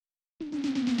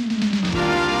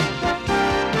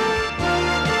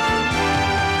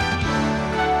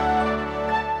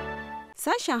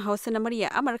Sashen Hausa na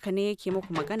murya Amurka ne yake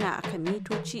muku magana a kan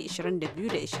mitoci 22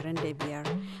 da 25.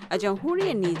 A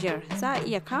jamhuriyar Nijar za a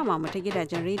iya kama mu ta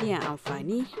gidajen rediyon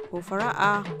amfani ko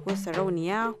fara'a ko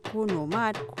sarauniya ko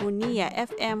nomad ko niyya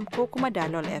FM ko kuma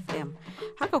dalol FM.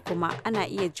 Haka kuma ana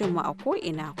iya jin mu a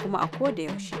ko'ina kuma a koda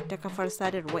yaushe ta kafar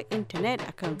sadarwar intanet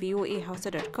akan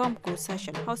voahausa.com ko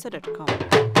sashen hausa.com.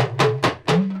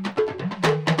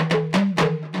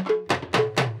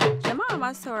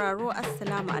 Masu sauraro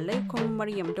Assalamu alaikum,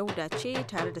 Maryam Dauda ce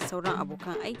tare da sauran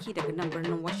abokan aiki daga nan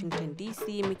birnin Washington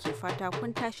DC muke fata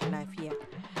kun tashi lafiya.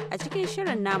 A cikin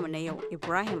shirin namu na yau,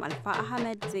 Ibrahim Alfa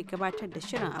Ahmed zai gabatar da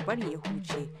shirin a bari ya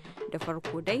huce. Da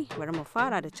farko dai, bari mu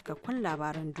fara da cikakkun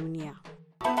labaran duniya.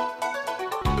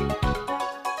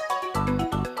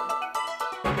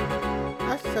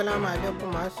 Assalamu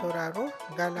alaikum masu sauraro,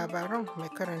 ga labaran mai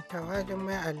karantawa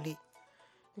Jummai Ali.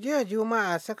 Jiya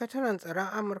Juma'a, Sakataren Tsaron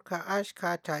Amurka Ash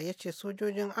Carter ya ce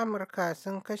sojojin Amurka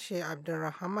sun kashe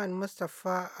Abdulrahman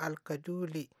Mustapha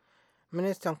Al-Kaduli,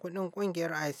 ministan kudin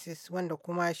kungiyar ISIS wanda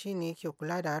kuma shine yake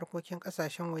kula da harkokin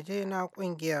kasashen waje na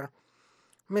kungiyar.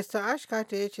 Mr. Ash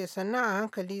Carter ya ce sannan a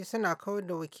hankali suna kawar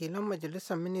da wakilan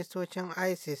majalisar ministocin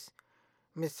ISIS.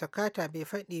 Mr. Carter bai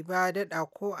faɗi ba daɗa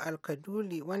ko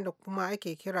Al-Kaduli wanda kuma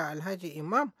ake kira Alhaji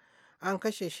Imam an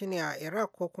kashe shi ne a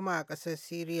Iraq ko kuma a ƙasar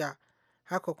Syria.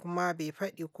 Haka kuma bai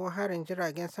faɗi ko harin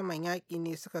jiragen saman yaƙi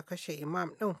ne suka kashe imam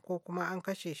ɗin ko kuma an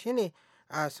kashe shi ne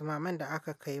a sumaman da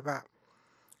aka kai ba.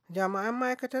 Jami'an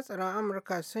ma'aikatar tsaron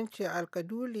Amurka sun ce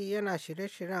Alkaduli yana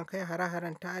shirye-shiryen kai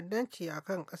hare-haren ta'addanci a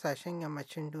kan ƙasashen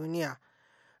yammacin duniya.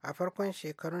 A farkon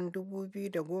shekarun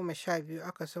 2012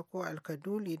 aka sako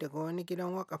Alkaduli daga wani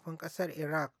gidan wakafin ƙasar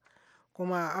Iraq,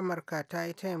 kuma Amurka ta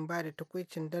yi tayin ba da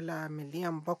tukwicin dala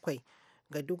miliyan 7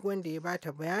 ga duk wanda ya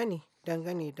bata bayani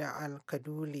dangane da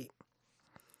Al-Kaduli.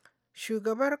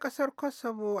 Shugabar ƙasar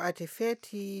Kosovo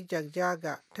Atifeti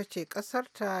Jagjaga ta ce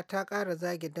ƙasarta ta ƙara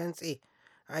zage dantse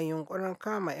a yunkurin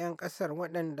kama 'yan ƙasar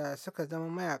waɗanda suka zama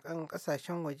mayakan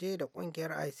ƙasashen waje da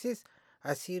ƙungiyar ISIS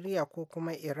a Syria ko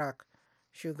kuma Iraq.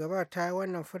 Shugabar ta yi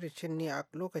wannan furucin ne a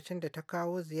lokacin da ta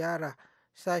kawo ziyara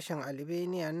sashen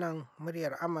Albania nan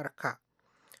muryar Amurka.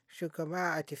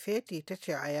 Shugaba Atifeti ta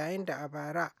ce a yayin da a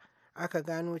bara aka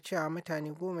gano cewa mutane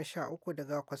 13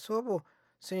 daga Kosovo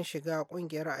sun shiga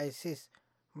kungiyar ISIS,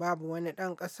 babu wani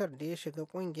ɗan ƙasar da ya shiga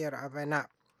kungiyar a bana.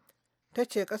 Ta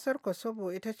ce ƙasar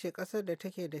Kosovo ita ce ƙasar da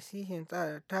take da sihin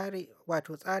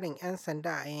tsarin 'yan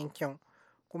sanda a yankin,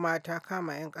 kuma ta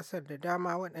kama 'yan ƙasar da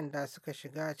dama waɗanda suka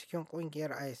shiga cikin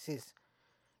kungiyar ISIS.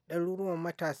 Ɗaruruwan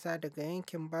matasa daga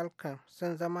yankin Balkan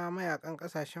sun zama mayakan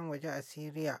ƙasashen waje a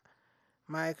Syria.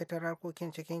 Ma'aikatar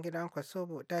harkokin cikin gidan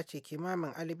Kosovo ta ce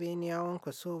kimamin Albaniyawan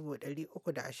Kosovo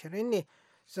 320 ne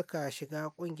suka shiga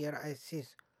kungiyar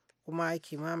ISIS, kuma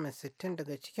kimamin 60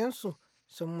 daga cikinsu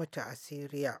sun mutu a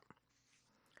Syria.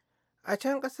 A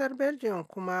can kasar Belgium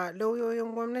kuma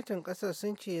lauyoyin gwamnatin kasar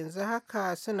sun ce yanzu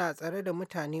haka suna tsare da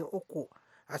mutane 3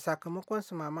 a sakamakon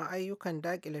sumaman ayyukan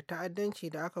dakile ta'addanci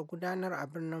da aka gudanar a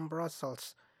birnin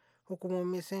Brussels.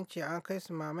 Hukumomi sun ce an kai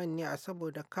sumaman ne a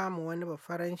saboda kama wani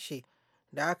bafaranshe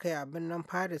da aka yi a birnin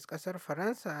Paris ƙasar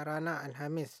Faransa a ranar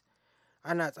Alhamis.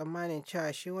 Ana tsammanin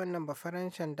cewa shi wannan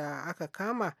bafaranshen da aka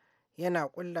kama yana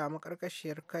ƙulla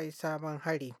maƙarƙashiyar kai sabon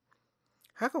hari.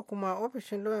 Haka kuma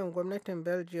ofishin lauyan gwamnatin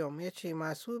Belgium ya ce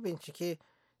masu bincike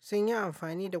sun yi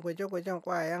amfani da gwaje-gwajen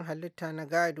ƙwayayen halitta na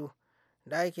gado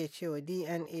da ake cewa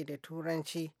DNA da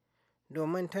Turanci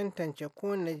domin tantance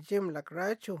ko Najim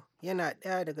Lakracho yana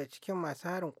ɗaya daga cikin masu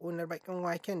harin ƙunar baƙin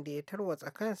waken da ya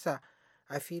tarwatsa kansa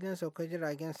a filin saukar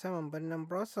jiragen saman birnin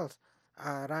Brussels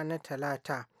a ranar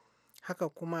Talata. Haka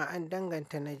kuma an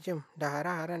danganta Najim da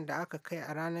hare-haren da aka kai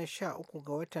a ranar 13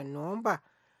 ga watan Nuwamba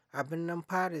a birnin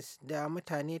Paris da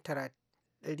mutane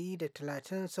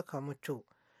 130 suka mutu.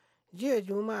 Jiya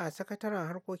Juma'a, Sakataren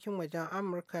Harkokin Wajen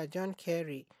Amurka John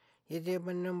Kerry ya je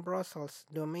birnin Brussels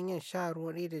domin yin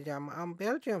shawarwari da jami'an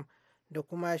Belgium da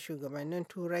kuma shugabannin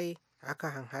Turai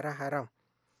akan hare-haren.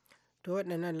 To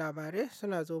waɗannan labarai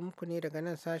suna zo muku ne daga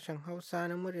nan sashen Hausa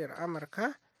na muryar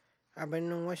Amurka a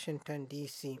birnin Washington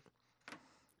DC.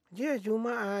 Jiya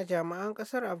Juma'a, jami'an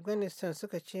ƙasar Afghanistan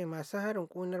suka ce masu harin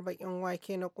ƙunar baƙin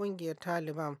wake na ƙungiyar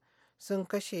Taliban sun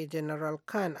kashe General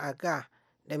Khan Aga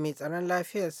da mai tsaron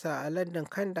lafiyarsa a lardin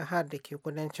Kandahar da ke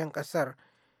kudancin ƙasar.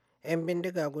 'Yan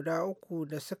bindiga guda 3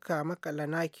 da suka makala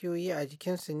nakiyoyi a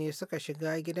jikinsu ne suka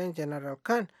shiga gidan General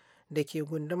Khan da ke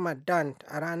gundumar Dant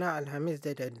a ranar Alhamis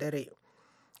da daddare.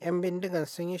 'Yan bindigan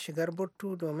sun yi shigar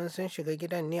burtu domin sun shiga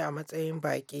gidan ne a matsayin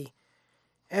baƙi.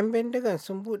 'Yan bindigan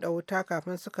sun buɗe wuta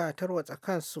kafin suka tarwatsa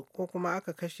kansu ko kuma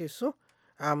aka kashe su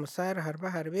a musayar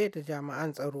harbe-harbe da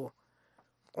jami'an tsaro.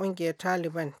 ƙungiyar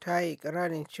Taliban ta yi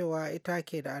ikirarin cewa ita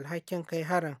ke da alhakin kai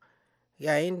harin,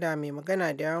 yayin da mai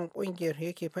magana da yawan ƙungiyar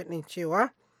yake faɗin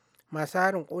cewa masu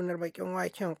harin ƙunar baƙin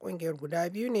waken ƙungiyar guda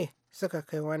biyu ne suka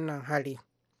kai wannan hari.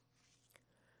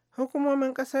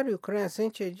 Hukumomin ƙasar Ukraine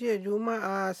sun ce jiya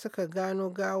Juma'a suka gano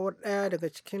gawar ɗaya daga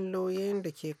cikin lauyoyin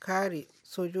da ke kare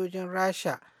sojojin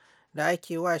Rasha da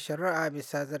ake wa shari'a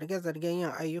bisa zarge-zargen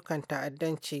yin ayyukan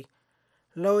ta'addanci.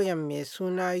 Lauyan mai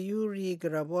suna Yuri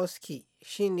Grabowski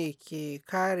shine ke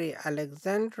kare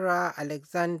Alexandra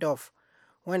Alexandrov,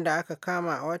 wanda aka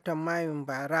kama a watan Mayun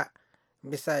bara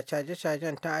bisa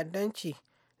caje-cajen ta'addanci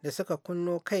da suka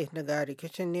kunno kai daga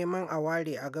rikicin neman a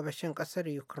ware a gabashin ƙasar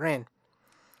Ukraine.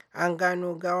 An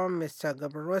gano gawan Mr.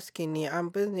 Gabrowski ne an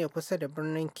bizne kusa da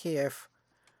birnin Kiev.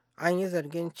 An yi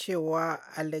zargin cewa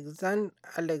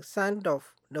Alexandrov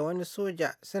da wani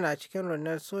soja suna cikin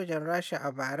rundunar sojan Rasha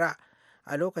a bara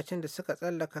a lokacin da suka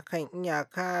tsallaka kan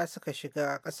iyaka suka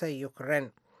shiga ƙasar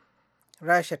Ukraine.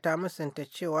 Rasha ta musanta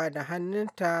cewa da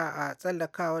hannunta a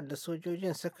tsallakawar da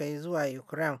sojojin suka yi zuwa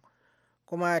Ukraine,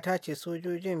 kuma ta ce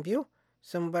sojojin biyu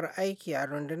sun bar aiki a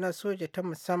rundunar soja ta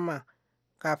musamman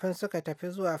kafin suka tafi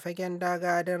zuwa fagen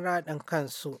daga don raɗin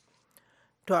kansu.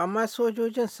 To amma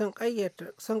sojojin sun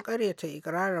ƙaryata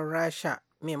ikirarin Rasha,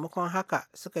 maimakon haka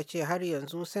suka ce har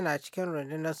yanzu suna cikin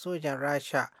rundunar sojan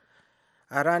Rasha.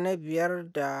 A ranar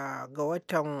 5 ga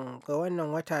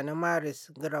wannan wata na Maris,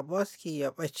 Grabowski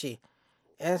ya ɓace.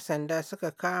 'Yan sanda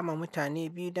suka kama mutane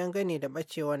biyu dangane da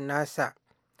ɓacewar nasa.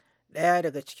 Ɗaya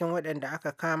daga cikin waɗanda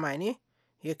aka kama ne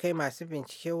ya kai masu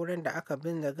bincike wurin da aka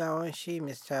binne gawan shi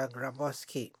Mr.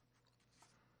 Grabowski.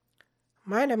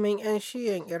 Malamin 'yan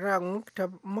shiyan Iraq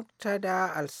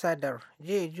Muqtada al-Sadr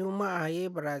jiya Juma'a ya yi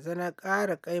barazanar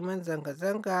ƙara ƙaimin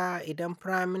zanga-zanga idan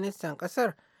Firaministan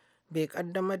ƙasar bai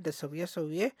ƙaddamar da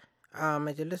sauye-sauye a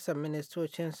majalisar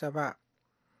ministocinsa ba.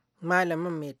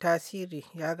 Malamin mai tasiri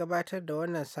ya gabatar da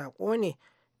wannan saƙo ne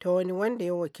ta wani wanda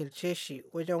ya wakilce shi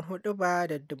wajen huɗuba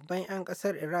da dubban 'yan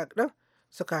ƙasar Iraq ɗin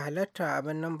suka halatta a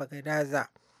birnin Bagadaza.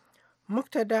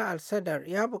 Muqtada al-Sadr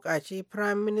ya buƙaci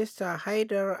Firayim Minista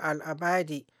Haidar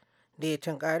al-Abadi da ya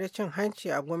tunkari cin hanci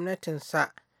a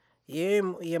gwamnatinsa,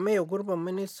 ya maye gurbin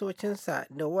ministocinsa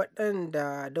da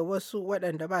wasu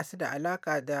waɗanda ba su da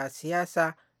alaƙa da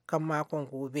siyasa kan makon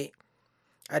gobe.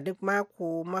 A duk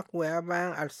mako magoya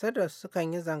bayan al-Sadr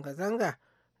sukan yi zanga-zanga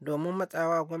domin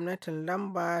matsawa gwamnatin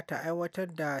lamba ta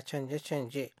aiwatar da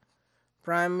canje-canje.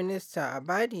 Prime Minister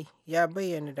Abadi ya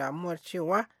bayyana damuwar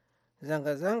cewa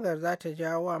zanga-zangar za ta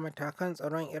jawo wa matakan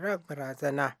tsaron Iraq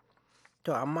barazana.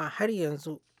 To amma har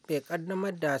yanzu bai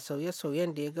ƙaddamar da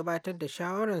sauye-sauyen da ya gabatar da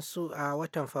shawararsu a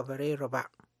watan Fabrairu ba.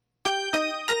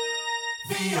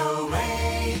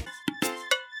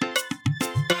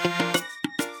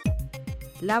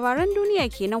 Labaran duniya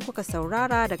kenan kuka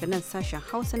saurara daga nan sashen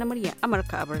Hausa na muryar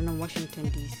Amurka a birnin Washington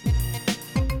DC.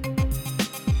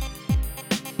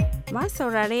 Ma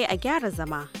saurare a gyara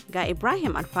zama ga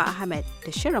Ibrahim Alfa Ahmed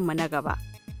da shirinmu na gaba.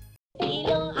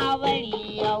 Filin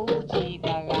abari ya wuce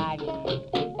da rani.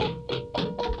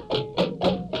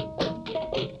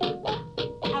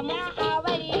 Amma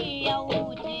abari ya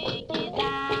wuce ki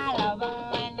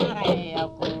zaraban wani ya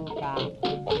kuka.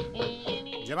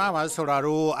 Jama'a masu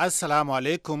sauraro, Assalamu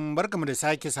alaikum, barkamu da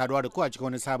sake saduwa da ku a cikin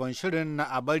wani sabon shirin na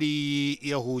abari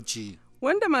ya huce.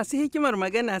 Wanda masu hikimar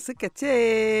magana suka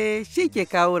ce shi ke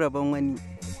kawo rabon wani.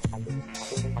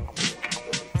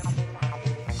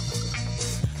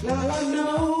 Now I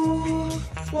know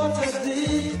what I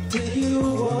did to you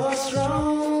was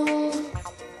wrong.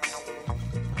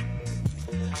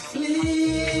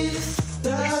 Please,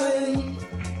 darling,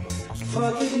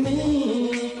 forgive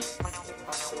me.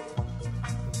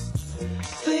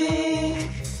 Think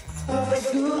of the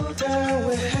good time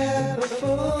we had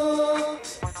before.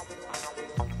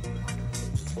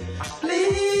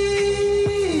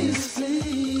 Please,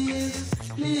 please,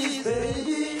 please,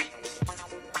 baby.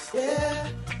 Yeah,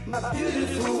 my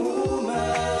beautiful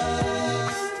woman.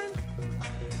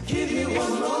 Give me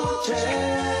one more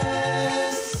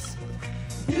chance.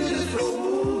 Beautiful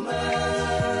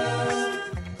woman.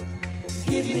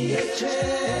 Give me a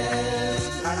chance.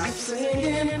 I keep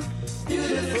singing,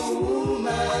 beautiful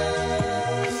woman.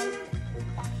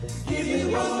 Give me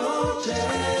one more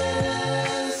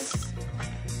chance.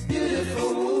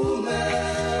 Beautiful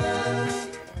woman,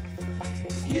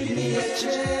 give me a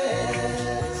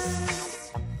chance.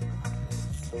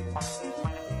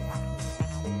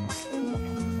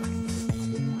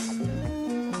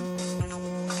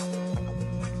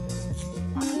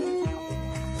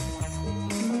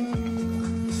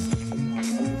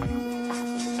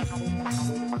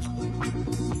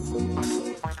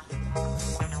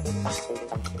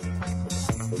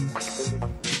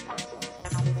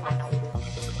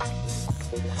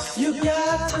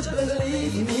 got to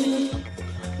believe me,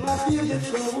 my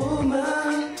beautiful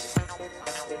woman.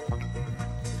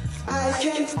 I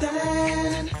can't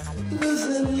stand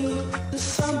losing you to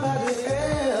somebody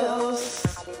else.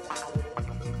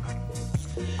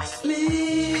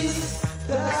 Please,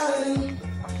 darling,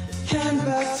 come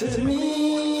back to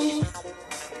me.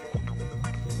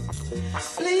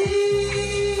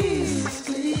 Please,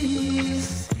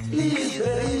 please, please,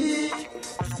 baby.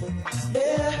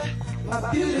 Yeah,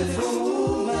 my beautiful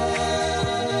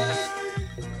woman.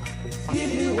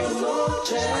 Give me one more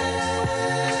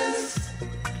chance.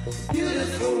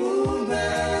 Beautiful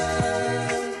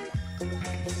woman.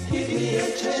 Give me a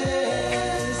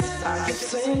chance. I keep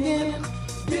singing.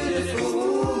 Beautiful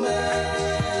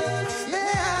woman.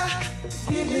 Yeah,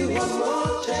 give me one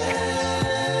more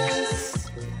chance.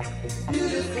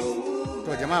 Beautiful woman.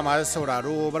 To jama'a masu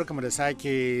sauraro barkamu da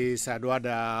sake saduwa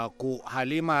da ku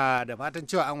Halima da fatan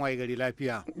cewa an waye gari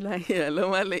lafiya. Lahiya lau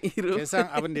Malam Iro. Kin san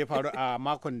abin da ya faru a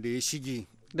makon da ya shige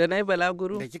Da na yi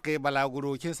balaguro? da kika yi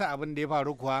balaguro, kin san abin da ya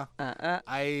faru kuwa? A'a.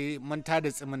 Ai mun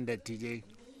tada tsimin dattijai.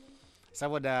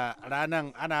 Saboda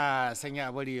ranan ana sanya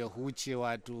a bari ya huce,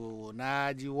 wato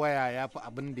na ji waya ya fi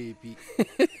abin da ya fi.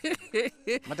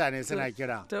 Mutane suna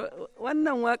kira. To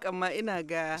wannan waƙan ma ina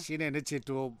ga Shine na ce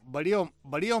to bari yau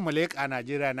mu leƙa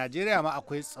Najeriya. Najeriya ma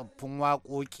akwai tsoffin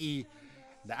waƙoƙi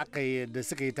da aka yi da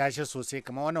suka yi tashe sosai,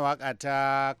 kamar wani waƙa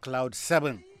ta Cloud 7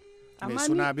 mai Amma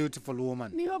suna Beautiful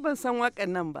Woman. ni ban san waƙan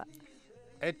nan ba.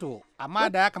 Eto, amma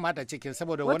da ya kamata cikin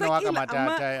saboda wannan waƙa Wataƙila, mata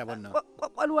amma ta yi abin nan.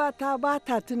 Kwakwalwa ta ba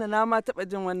ta tuna na ma taɓa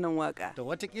jin wannan waƙa. To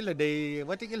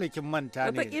watakila kin manta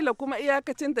ne. Wataƙila kuma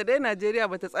iyakacinta dai Najeriya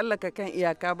bata tsallaka kan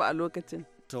iyaka ba a lokacin.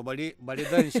 To bari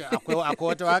zan shi akwai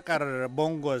wata wakar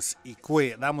Bongos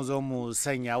Ikwe za mu zo mu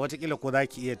sanya, watakila ko za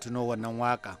ki iya tuno wannan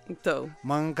waka. To.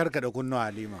 Mun karkada kunno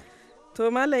Halima. To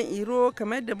Malam Iro,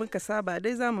 kamar yadda muka saba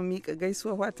dai za mu miƙa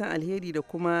gaisuwa fatan alheri da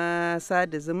kuma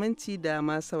sada zumunci da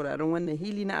ma sauraron wannan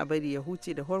hili na abari ya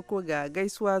huce da harko ga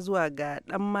gaisuwa zuwa ga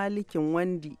ɗan malikin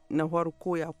Wandi na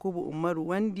harko Yakubu Umaru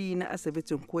Wandi na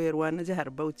asibitin koyarwa na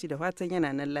jihar Bauchi da fatan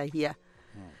yana nan lahiya.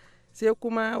 Sai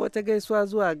kuma wata gaisuwa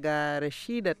zuwa ga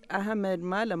Rashidat Ahmed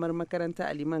malamar makaranta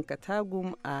a Liman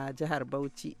Katagum a jihar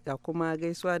Bauchi, ga kuma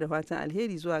gaisuwa da fatan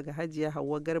alheri zuwa ga Hajiya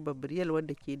Hauwa Garba Biryal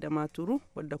wadda ke da maturu,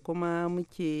 wadda kuma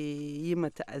muke yi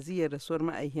mata aziyar rasuwar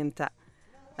ma'aihinta.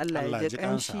 Allah ya ji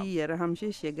kanshi ya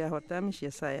rahamshe shi ya gafarta mishi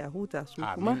ya sa ya huta, su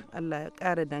kuma Allah ya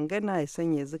ƙara dangana ya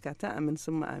sanya zukata, amin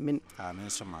summa amin. Amin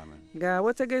summa amin. Ga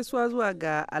wata gaisuwa zuwa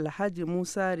ga Alhaji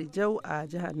Musa Rijau a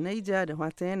jihar Naija da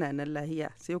fatan yana nan lahiya.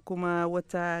 Sai kuma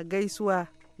wata gaisuwa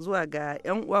zuwa ga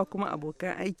 'yan uwa kuma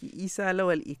abokan aiki Isa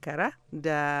Lawal Ikara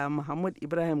da Muhammad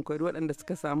Ibrahim Kwari waɗanda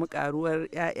suka samu karuwar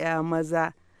 'ya'ya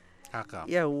maza.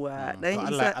 Yawwa dan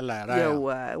Isa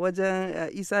yawwa wajen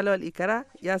Isa Lawal Ikara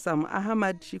ya samu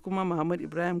Ahmad, shi kuma Muhammad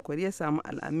Ibrahim Kwari ya samu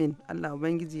Al-Amin. Allah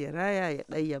ubangiji ya raya ya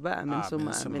ɗayyaba, amin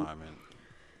summa amin.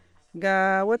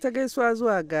 Ga wata gaisuwa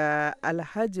zuwa ga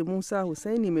Alhaji Musa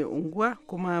Husaini mai unguwa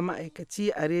kuma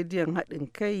ma'aikaci a rediyon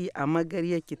haɗin kai a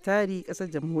Magarya Kitari ƙasar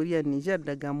jamhuriyar Nijar,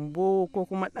 da Gambo ko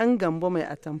kuma ɗan Gambo mai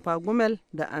atamfa Gumel,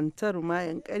 da Antaru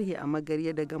Mayan Ƙarhe a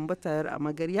Magarya, da Gambo Tayar a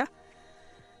Magarya,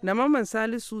 da Mamman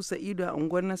Salisu Sa'idu a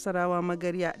unguwar Nasarawa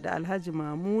Magarya, da Alhaji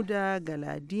Mamuda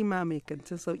Galadima mai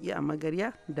kantin sauki a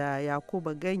Magarya, da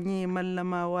Yakuba Ganye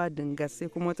Mallamawa Dingas. Sai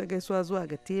kuma wata gaisuwa zuwa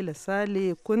ga Tela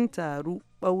Sale Kuntaru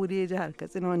Ɓaure jihar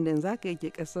Katsina wanda yanzu haka yake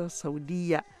ƙasar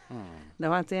Saudiya. Da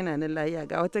wata yana nan lahiya.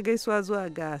 Ga wata gaisuwa zuwa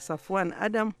ga Safwan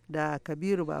Adam da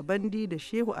Kabiru Babandi da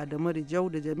Shehu Adamu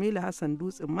Rijau da Jamilu Hassan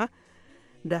Dutsen ma,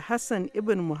 da Hassan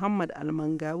Ibn Muhammad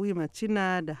Almangawi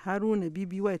Macina, da Haruna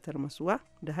Bibi Waitar Masuwa,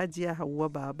 da Hajiya Hauwa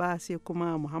Baba, sai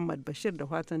kuma Muhammad Bashir, da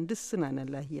fatan duk suna nan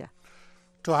lahiya.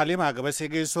 To Halima, gaba sai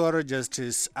gaisuwar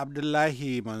Justice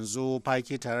Abdullahi Manzo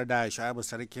Faki tare da Shu'aibu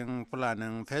Sarkin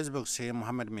Fulanin Facebook, sai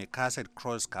Muhammad Mai Kaset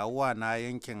Cross Kawuwa na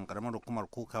yankin karamar hukumar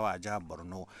Kukawa a jihar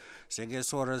Borno, sai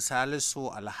gaisuwar Salisu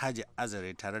Alhaji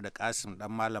Azare tare da Kasim Dan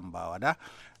Malam Bawada,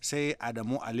 sai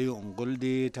Adamu Aliyu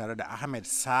Ungulde tare da Ahmed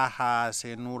Saha,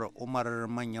 sai Nura Umar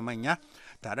manya-manya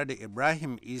tare da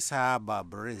Ibrahim Isa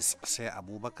Babris, sai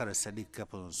Abubakar Sadiq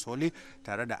Kafin Soli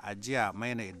tare da Ajiya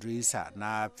Maina Idrisa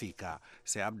na Fika,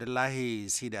 sai Abdullahi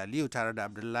Sida Aliyu tare da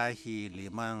Abdullahi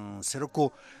Liman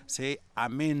Sirko, sai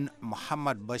Amin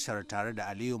Muhammad Bashar tare da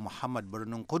Aliyu Muhammad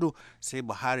Birnin Kudu, sai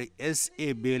Buhari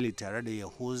S.A. Bailey tare da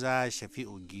Yahuza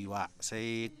Shafi'u Giwa,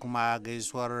 sai kuma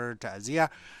gaisuwar ta'aziyya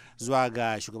zuwa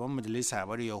ga shugaban majalisa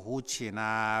bari ya huce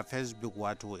na Facebook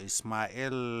wato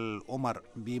Ismail Umar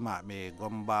Bima mai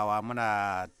Gombawa.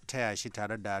 Muna taya shi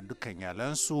tare da dukkan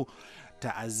yalansu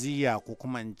ta'aziyya ko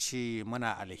kuma in ce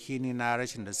muna alhini na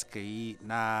rashin da suka yi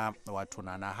na wato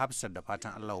na Hafsat, da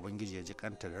fatan Allah ubangiji ya ji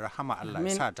kanta da rahama, Allah ya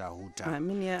sa ta huta.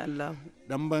 Amin ya Allah.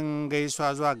 Dan ban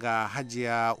gaisuwa zuwa ga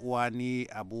Hajiya Uwani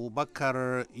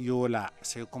Abubakar Yola,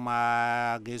 sai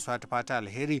kuma gaisuwa ta fata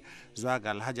alheri zuwa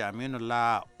ga Alhaji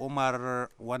Aminullah Umar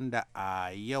wanda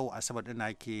a yau Asabar din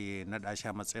ake naɗa shi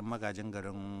a matsayin magajin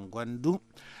garin Gwandu,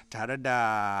 tare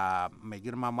da mai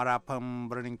girma marafan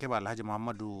birnin Kebbi Alhaji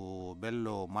Muhammadu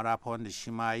Bello Marafa wanda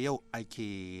shi ma yau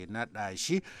ake naɗa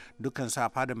shi, dukkan su a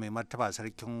fada mai martaba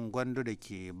sarkin Gwandu da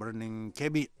ke birnin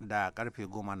Kebbi da karfe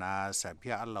 10 na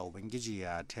safiya. Allah ubangiji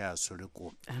ya taya su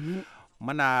riko.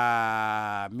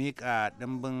 Muna mika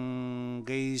dimbin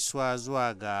gaisuwa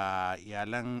zuwa ga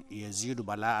iyalan Yazidu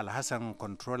Bala Alhassan,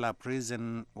 controller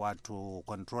prison, wato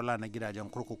controller na gidajen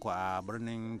kurkuku a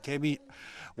birnin Kebbi,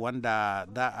 wanda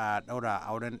za a daura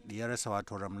auren diyarsa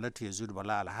wato Ramlatu Yazidu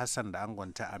Bala Alhassan da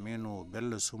angonta Aminu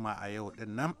Bello Suma a yau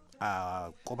din nan a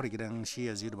kofar gidan shi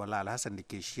Yazidu Bala Alhassan da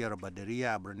ke shiyar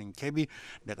Badariya a birnin Kebbi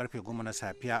da karfe 10 na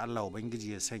safiya. Allah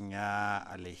ubangiji ya sanya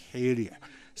alheri.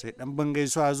 Sai dan ban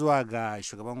gaisuwa zuwa ga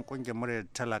shugaban kungiyar muryar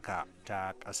talaka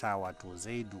ta ƙasa wato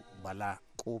Zaidu Bala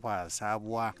kofa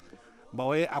sabuwa. Ba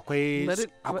wai akwai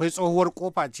tsohuwar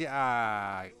kofa ce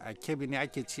a Kebbi ne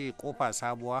ake ce kofa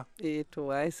sabuwa? To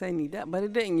wai sani da bari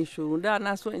da in yi shuru, da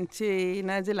na so in ce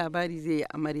na ji labari zai yi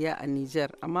amarya a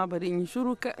Nijar, amma bari in yi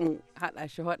shuru ka in hada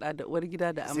shi hada da uwar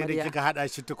gida da amarya. Sai da kika hada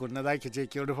shi tukunna zaki ce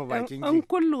kin rufe bakin ki. An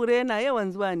kun lura yana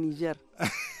yawan zuwa Nijar.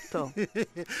 To.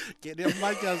 Ke dai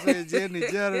ba kya so ya je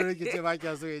Nijar, ki ce ba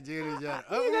kya so ya je Nijar.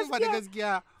 Ba da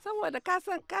gaskiya. Saboda ka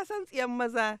san tsiyan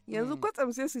maza yanzu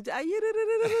kwatsam sai su ji ayi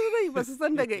ba su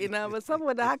san daga ina ba,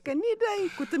 saboda haka ni dai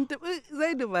ku tuntubi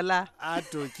Zaidu Bala. A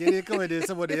to ke kawai dai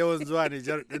saboda yawan zuwa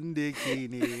Nijar din da yake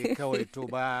ne kawai. To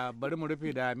ba bari mu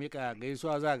rufe da mika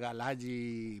gaisuwa za ga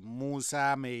Alhaji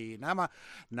Musa mai nama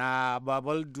na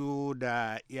Babaldu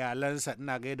da iyalansa,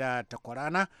 ina gaida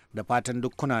takwarana da fatan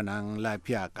duk kuna nan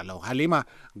lafiya kalau. Halima,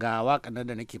 ga waƙar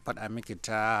da nake faɗa miki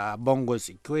ta Bongos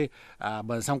Ikwe,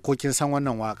 ban san ko kin san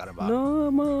wannan waƙar ba.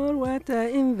 No more water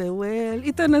in the well,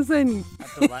 ita na sani.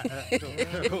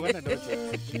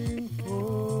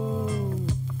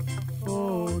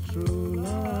 For true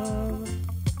love,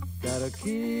 gotta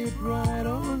keep right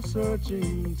on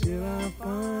searching till I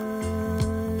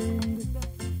find.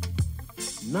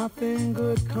 Nothing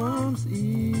good comes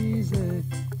easy,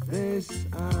 this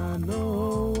I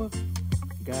know.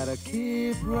 Gotta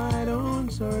keep right on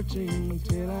searching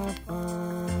till I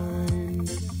find.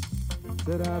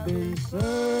 That I've been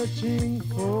searching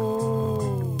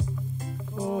for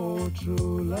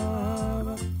true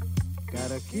love.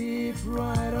 Gotta keep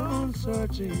right on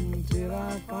searching till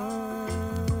I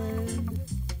find.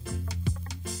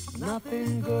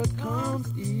 Nothing good comes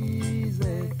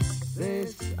easy,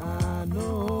 this I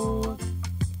know.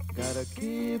 Gotta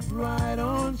keep right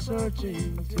on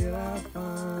searching till I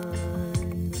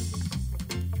find.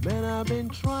 Man, I've been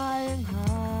trying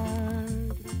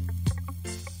hard,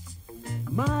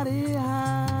 mighty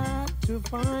hard to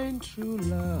find true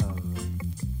love.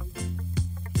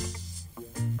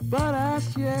 But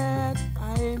as yet,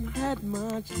 I ain't had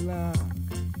much luck.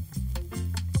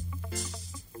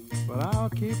 But I'll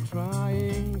keep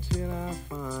trying till I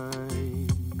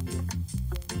find.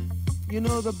 You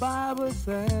know the Bible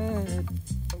said,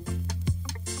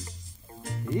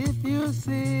 if you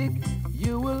seek,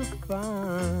 you will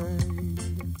find.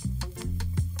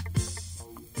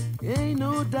 Ain't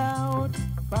no doubt,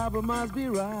 Bible must be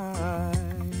right.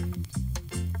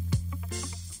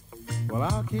 Well,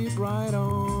 I'll keep right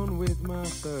on with my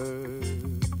search.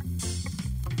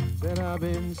 Said I've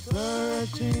been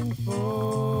searching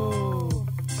for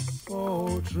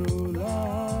true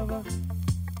love.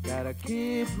 Gotta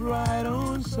keep right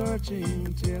on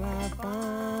searching till I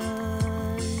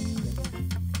find.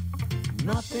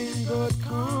 Nothing good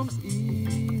comes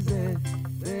easy,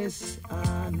 this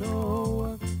I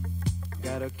know.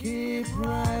 Gotta keep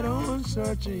right on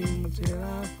searching till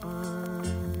I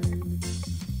find.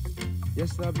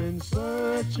 Yes, I've been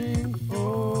searching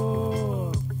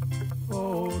for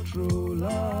true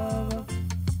love.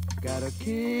 Gotta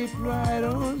keep right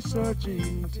on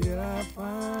searching till I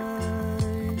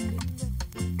find.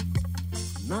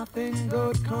 Nothing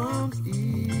good comes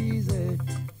easy,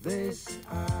 this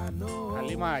I know.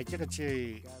 Halima, kika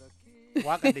ce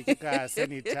waka da kika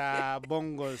sani ta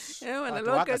Bongos,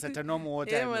 wato waka ta No More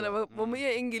Water. Ba mu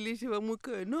iya Ingilishi ba, mu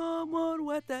kai no more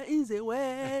water in the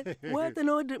well. Water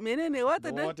no menene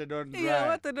water don't dry. Yeah,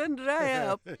 water don't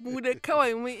dry. Mu da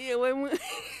kawai mu iya wai mu.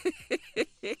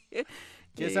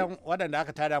 Ke san waɗanda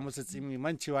aka tada musu tsimi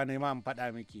mancewa ne ma an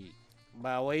faɗa miki.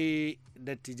 ba wai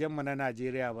dattijanmu na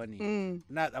Najeriya ba ne.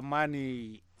 Na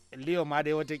tsammani Leo ma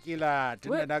dai watakila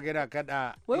tun da na gaira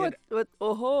kada.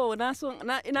 Oho,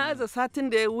 ina aza satin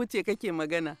da ya wuce kake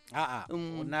magana.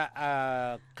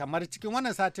 A'a, kamar cikin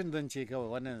wannan satin zan ce kawai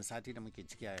wannan sati da muke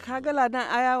ciki a yanzu. Kaga Ladan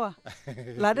Ayawa,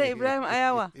 Ladan Ibrahim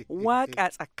Ayawa, waka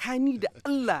tsakani da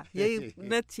Allah yayi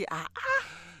na ce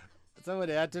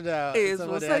saboda ya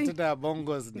tuna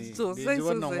bongos ne bai ji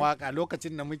wannan waka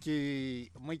lokacin da muke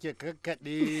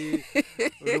kakkaɗe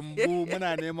rumbu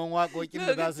muna neman waƙoƙin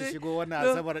da za su shigo wannan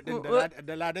asabar din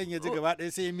da Ladan ya ji gaba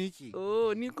ɗaya sai miki.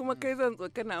 Ni kuma kai zan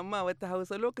tsokana amma wata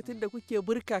Hausa lokacin da kuke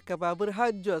burka ka babur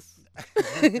har Jos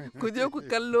ku je ku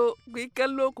yi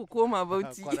kallo ku koma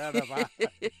Bauchi.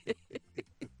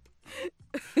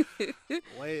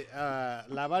 Wai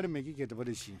labarin me kike tafi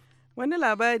da shi? Wani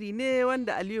labari ne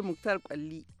wanda Aliyu Muktar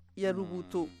Kwalli ya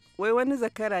rubuto, wai wani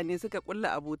zakara ne suka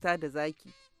kulla abota da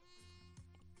zaki.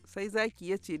 Sai zaki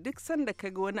ya ce duk sanda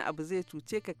kaga wani abu zai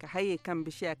cuce ka haye kan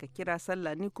bishiya ka kira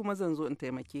sallah ni kuma zan zo in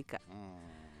taimake ka.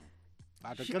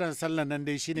 A ta kiran sallah nan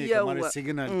dai shine kamar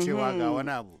signal cewa ga wani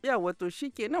abu. Yawa to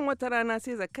shikenan wata rana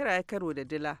sai zakara ya karo da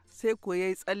dila sai ko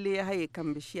yayi tsalle ya haye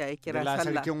kan bishiya ya kira sallah.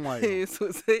 Dila sarkin wayo.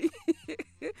 Sosai.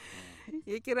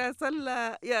 Ya kira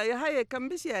sallah ya haye kan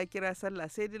bishiya ya kira sallah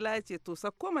sai dila ya ce to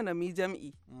sakko mana mi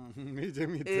jam'i. Mi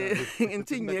jam'i in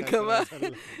cinye ka ba.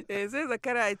 Sai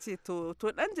zakara ya ce to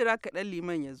dan jira ka dan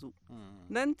liman ya zo.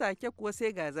 Nan take kuwa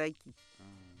sai ga zaki.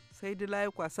 Sai dila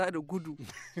ya kwasa da gudu.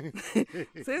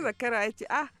 Sai zakara ya ce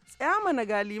tsaya mana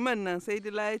ga liman nan. Sai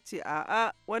dila ya ce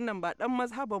wannan ba dan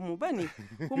mazhaban mu bane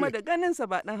kuma da ganinsa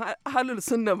ba dan halul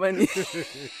sunna bane.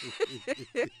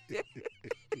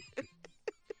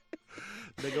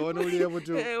 Daga wani wuri ya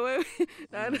fito.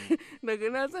 Daga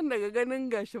na san daga ganin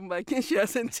gashin bakin shi ya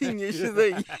san cinye shi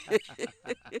zai yi.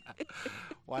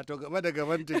 Wato gaba da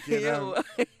gaban ta kenan.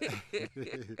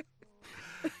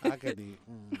 Haka ne.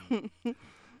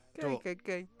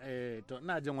 To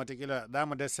ina jin watakila za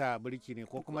mu dasa birki ne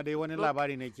ko kuma dai wani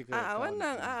labari ne kika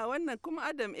wannan kuma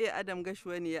Adam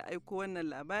Gashuwa ne ya aiko wannan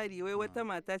labari wai wata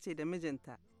mata ce da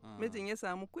mijinta. Mijin ya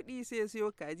samu kuɗi sai ya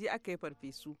siyo kaji aka yi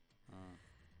farfesu.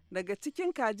 Daga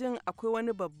cikin kajin akwai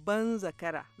wani babban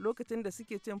zakara lokacin da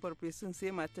suke cin farfesun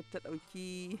sai matar ta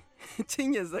ɗauki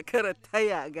cinyar zakara ta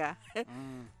yaga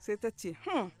sai ta ce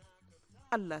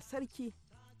Allah sarki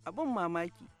abin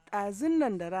mamaki ɗazun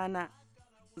nan da rana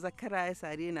zakara ya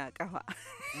sare na kafa.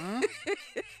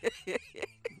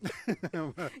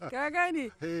 Ka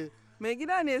gane mai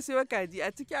gida ne ya siyo kaji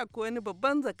a ciki akwai wani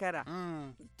babban zakara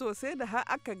to sai da har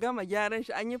aka gama gyaran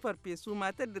shi an yi farfesu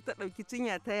matar da ta ɗauki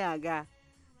cinya ta yaga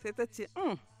sai ta ce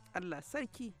Allah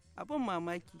sarki abin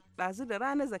mamaki ɗazu da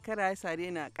rana zakara ya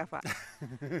sare ni a kafa.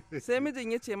 Sai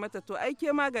mijin ya ce mata to ai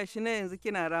ke ma gashi na yanzu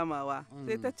kina ramawa.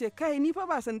 Sai ta ce kai ni fa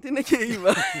ba santi nake yi ba.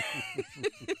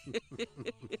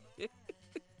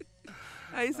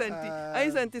 ai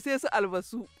santi sai su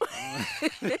albasu.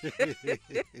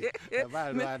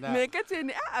 Me kace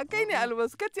ne kai ne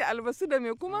albasu kace albasu da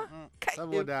me kuma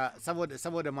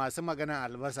saboda masu maganan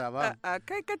albasa ba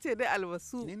kai kace dai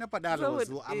albasu. Ni na faɗa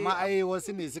albasu amma ai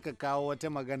wasu ne suka kawo wata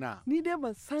magana ni dai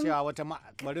ban san cewa wata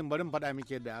barin faɗa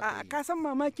miki da aka yi. Ka san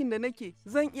mamakin da nake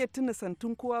zan iya tuna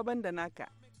santun kowa banda naka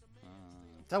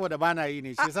saboda bana yi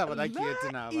ne shi yasa ba za ki iya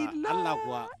tuna ba. Allah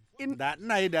kuwa da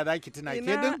ina yi da za ki tuna ke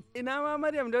din ina ma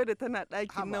Maryam Dauda tana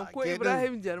ɗakin nan ko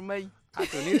Ibrahim Jarmai.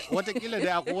 To ne watakila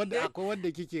dai akwai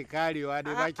wanda kike karewa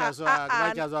dai ba kya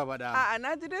zuwa bada.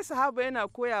 Na ji dai sahaba yana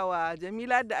koyawa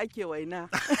Jamila da ake waina.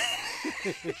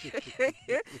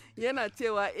 Yana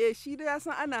cewa shi da ya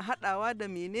san ana hadawa da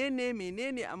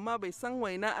menene amma bai san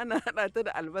waina ana hada ta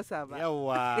da albasa ba.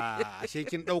 Yawwa ashe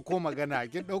kin dauko magana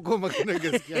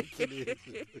gaskiya kine.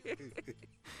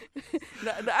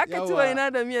 Da aka ci waina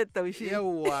da miyar taushe.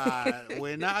 Yawwa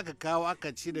waina aka kawo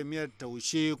aka ci da miyar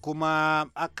taushe kuma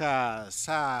aka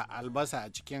sa albasa a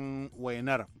cikin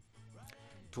wainar.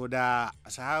 To da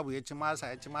sahabu ya ci masa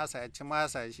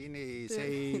shine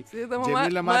sai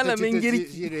Jamila ma ta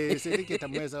ci sai take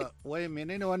tambaya sa wai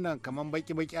menene wannan kaman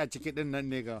baki a ciki din nan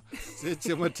ne ga sai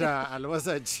ce mata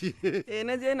albasa ci.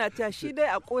 Na je na ta shi dai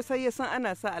a kosai ya san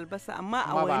ana sa albasa amma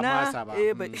a waina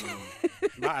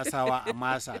ba a sawa a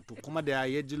masa to kuma da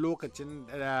ya ji lokacin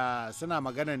suna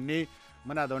maganan ne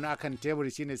muna zaune akan tebur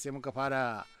shine sai muka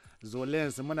fara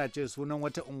zolensu muna ce sunan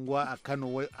wata unguwa a Kano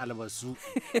wai albasu.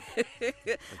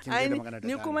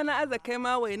 Ni kuma na aza kai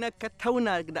ma wainar ka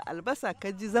tauna da albasa ka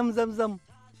ji zam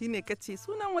shine ka ce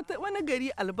sunan wani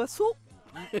gari albasu.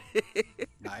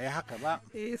 Ba ya haka ba.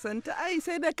 Santa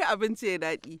sai da ka abinci ya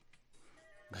daɗi.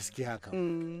 Gaskiya haka.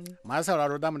 Masu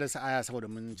sauraro damu da sa'aya saboda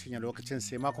mun cinye lokacin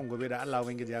sai makon gobe da Allah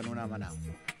Ubangiji ya nuna mana.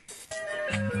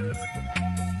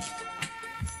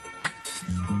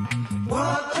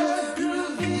 What a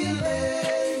groovy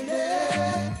lady.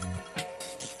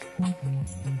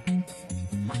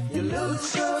 You look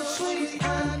so sweet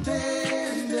and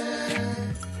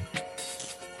tender.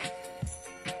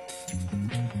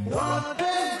 What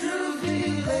a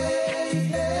groovy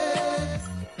lady.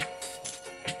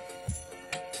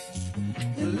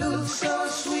 You look so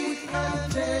sweet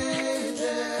and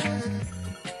tender.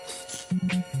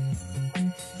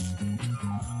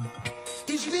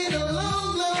 It's been a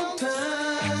long, long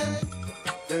time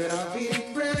that I've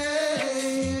been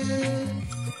praying,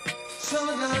 so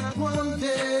that one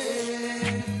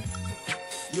day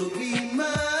you'll be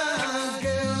my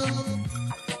girl.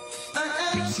 I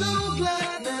am so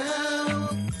glad now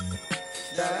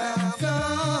that I've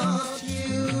got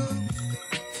you.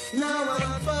 Now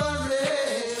and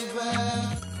forever,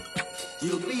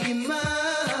 you'll be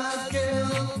my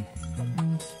girl.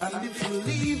 And if you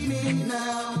leave me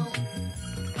now,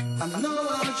 I know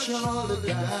I'll surely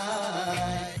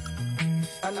die.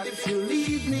 And if you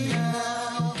leave me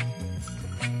now,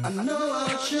 I know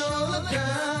I'll surely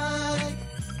die.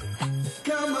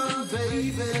 Come on,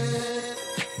 baby,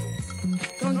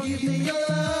 come give me your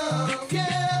love,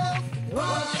 girl.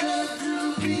 What a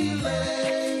groovy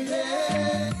lady.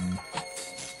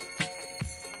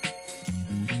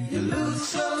 You look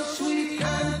so sweet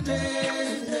and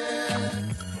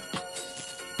tender.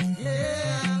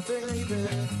 Yeah, baby.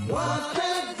 What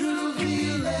a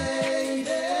groovy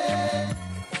lady.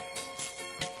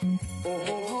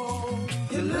 Oh,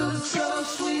 you look so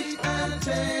sweet and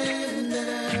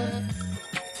tender.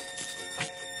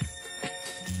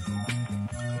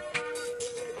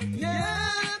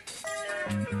 Yeah,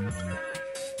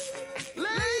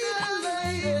 lady,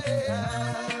 lady.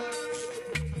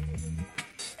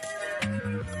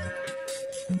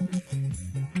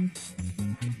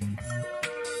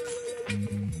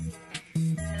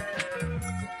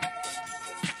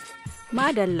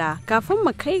 Madalla, kafin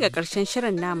mu kai ga ƙarshen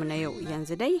shirin namu na yau,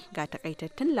 yanzu dai ga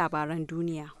takaitattun labaran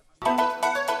duniya.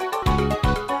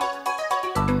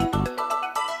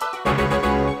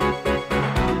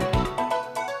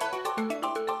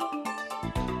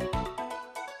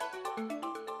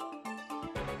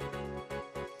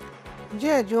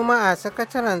 Jiya Juma'a,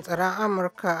 Sakataren Tsaron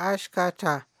Amurka Ash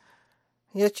Carter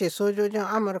ya ce sojojin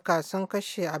Amurka sun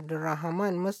kashe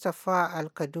Abdulrahman Mustapha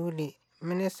Al-Kaduli,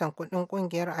 ministan kudin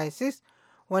kungiyar ISIS,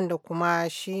 wanda kuma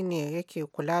shi ne yake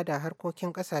kula da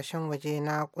harkokin kasashen waje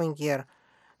na kungiyar.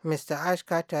 Mr. Ash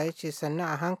Carter ya ce sannan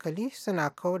a hankali suna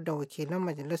kawar da wakilan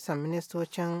majalisar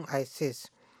ministocin ISIS.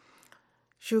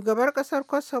 Shugabar kasar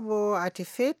Kosovo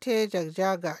Atifete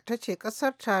Jagjaga ta ce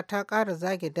kasarta ta ƙara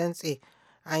zage dantse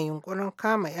a yunkurin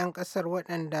kama 'yan kasar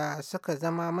waɗanda suka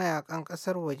zama mayakan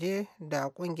kasar waje da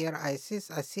kungiyar ISIS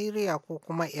a Syria ko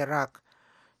kuma Iraq.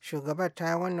 Shugabar ta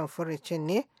yi wannan furucin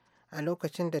ne a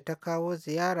lokacin da ta kawo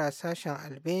ziyara sashen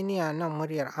Albania nan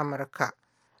muryar Amurka.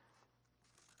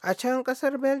 A can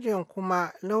kasar Belgium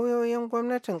kuma lauyoyin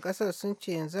gwamnatin kasar sun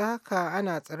ce yanzu haka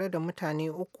ana tsare da mutane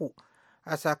uku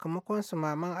a sakamakon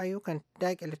sumaman ayyukan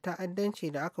daƙile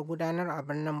ta'addanci da aka gudanar a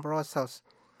birnin Brussels.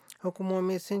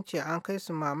 Hukumomi sun ce an kai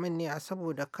sumaman ne a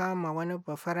saboda kama wani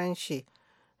Bafaranshe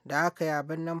da aka yi a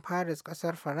birnin Paris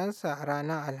kasar Faransa a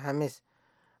ranar Alhamis.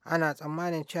 Ana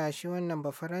tsammanin cewa shi wannan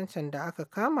Bafaranshen da aka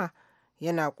kama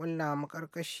yana ƙulla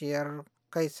maƙarƙashiyar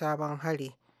kai sabon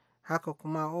hari. Haka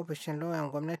kuma ofishin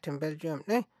lauyan gwamnatin Belgium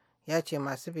ɗin ya ce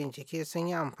masu bincike sun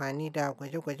yi amfani da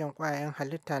gwaje-gwajen ƙwayoyin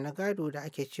halitta na gado da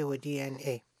ake cewa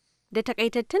DNA. Da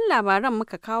takaitattun labaran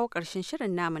muka kawo ƙarshen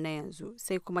shirin namu na yanzu,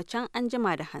 sai kuma can an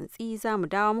jima da hantsi za mu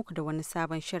dawo muku da wani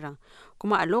sabon shirin.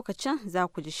 Kuma a lokacin za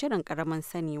ku ji shirin ƙaramin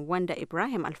sani wanda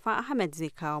Ibrahim Alfa Ahmed zai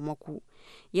kawo muku.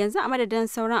 Yanzu a madadin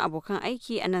sauran abokan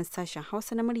aiki a nan sashen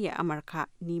Hausa na murya Amurka,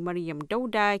 ni Maryam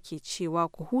Dauda ke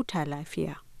cewa ku huta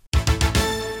lafiya.